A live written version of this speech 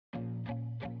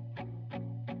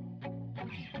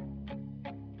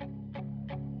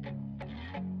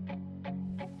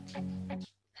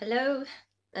Hello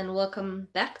and welcome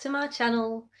back to my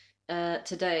channel.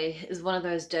 Today is one of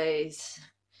those days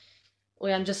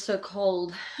where I'm just so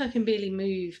cold I can barely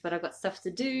move, but I've got stuff to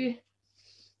do.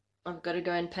 I've got to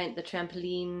go and paint the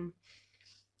trampoline.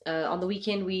 On the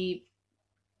weekend we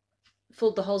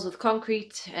filled the holes with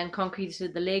concrete and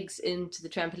concreted the legs into the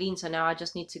trampoline, so now I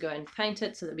just need to go and paint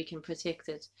it so that we can protect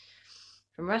it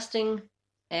from rusting,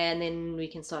 and then we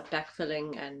can start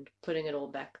backfilling and putting it all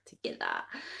back together.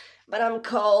 But I'm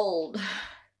cold.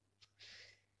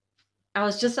 I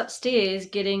was just upstairs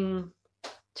getting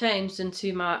changed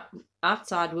into my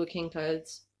outside working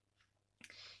clothes,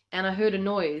 and I heard a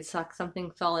noise, like something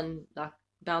fell and like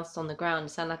bounced on the ground. It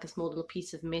sounded like a small little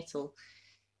piece of metal.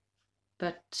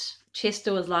 But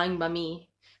Chester was lying by me.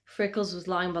 Freckles was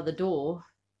lying by the door.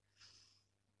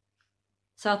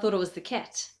 So I thought it was the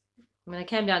cat. When I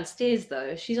came downstairs,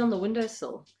 though, she's on the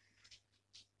windowsill.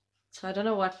 So I don't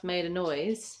know what made a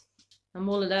noise. I'm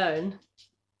all alone.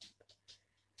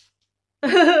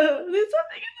 There's something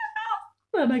in the house.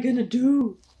 What am I gonna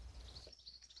do?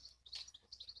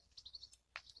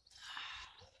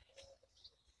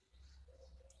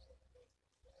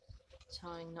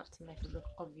 Trying not to make it look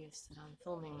obvious that I'm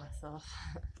filming myself.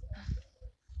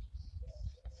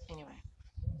 Anyway,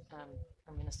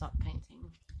 I'm gonna start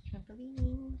painting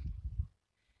trampoline.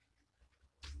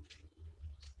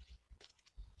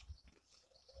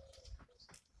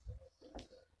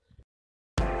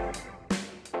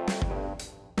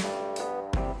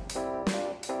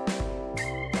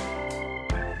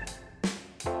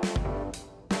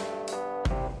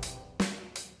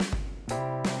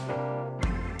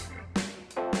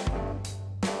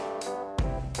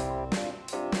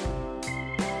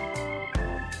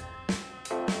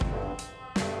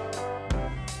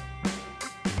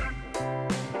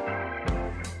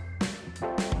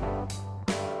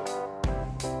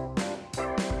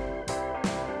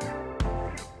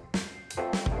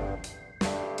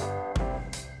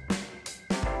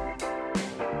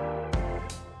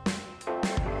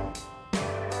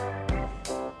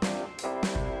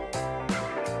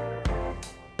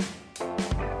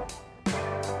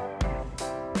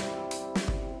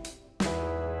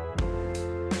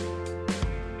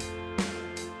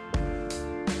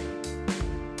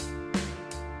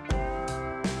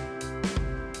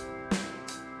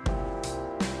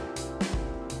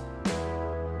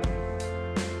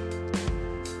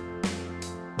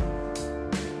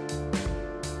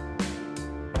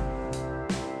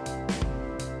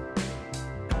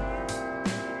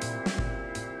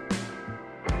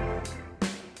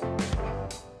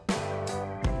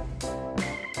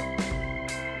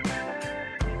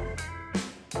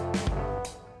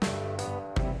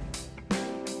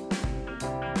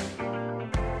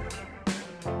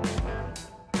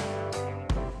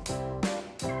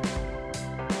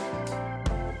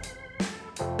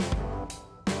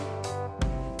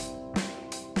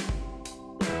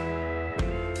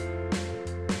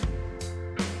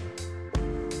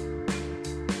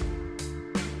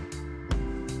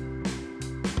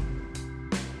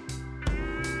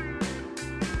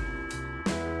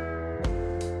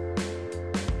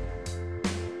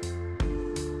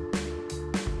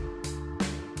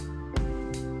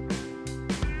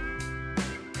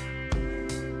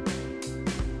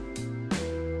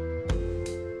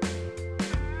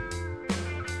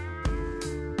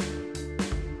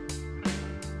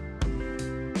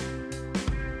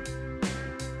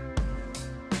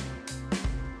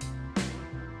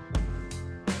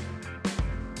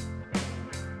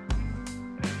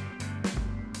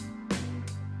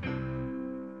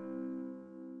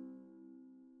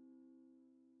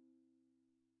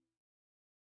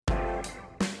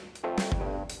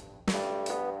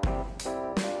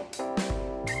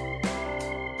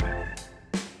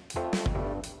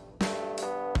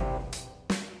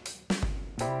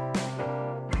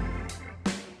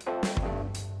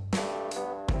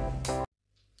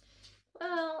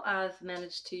 Well, I've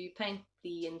managed to paint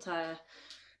the entire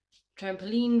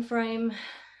trampoline frame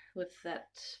with that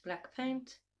black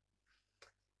paint.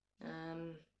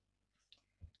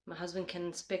 My husband can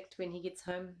inspect when he gets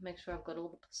home, make sure I've got all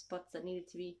the spots that needed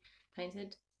to be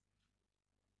painted.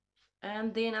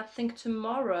 And then I think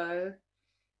tomorrow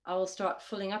I will start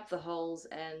filling up the holes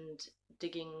and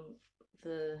digging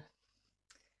the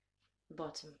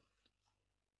bottom.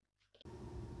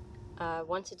 I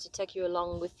wanted to take you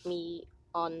along with me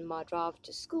on my drive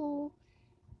to school,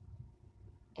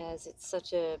 as it's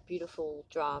such a beautiful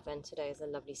drive and today is a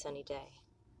lovely sunny day.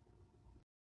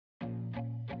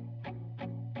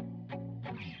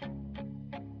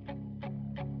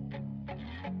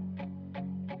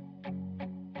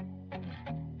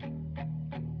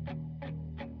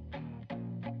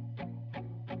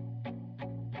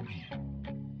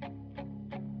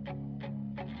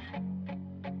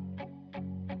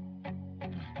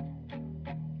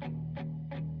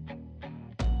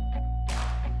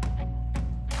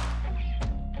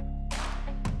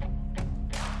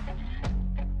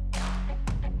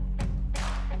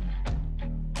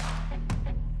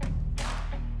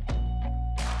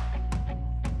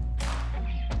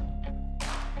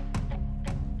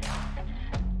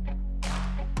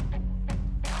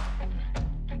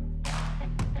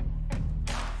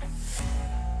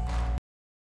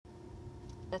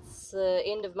 That's the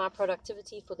end of my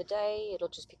productivity for the day. It'll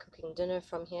just be cooking dinner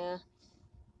from here.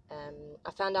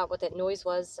 I found out what that noise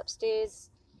was upstairs.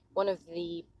 One of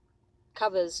the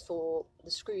covers for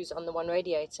the screws on the one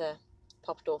radiator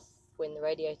popped off when the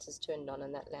radiators turned on,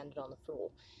 and that landed on the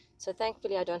floor. So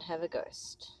thankfully I don't have a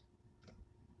ghost.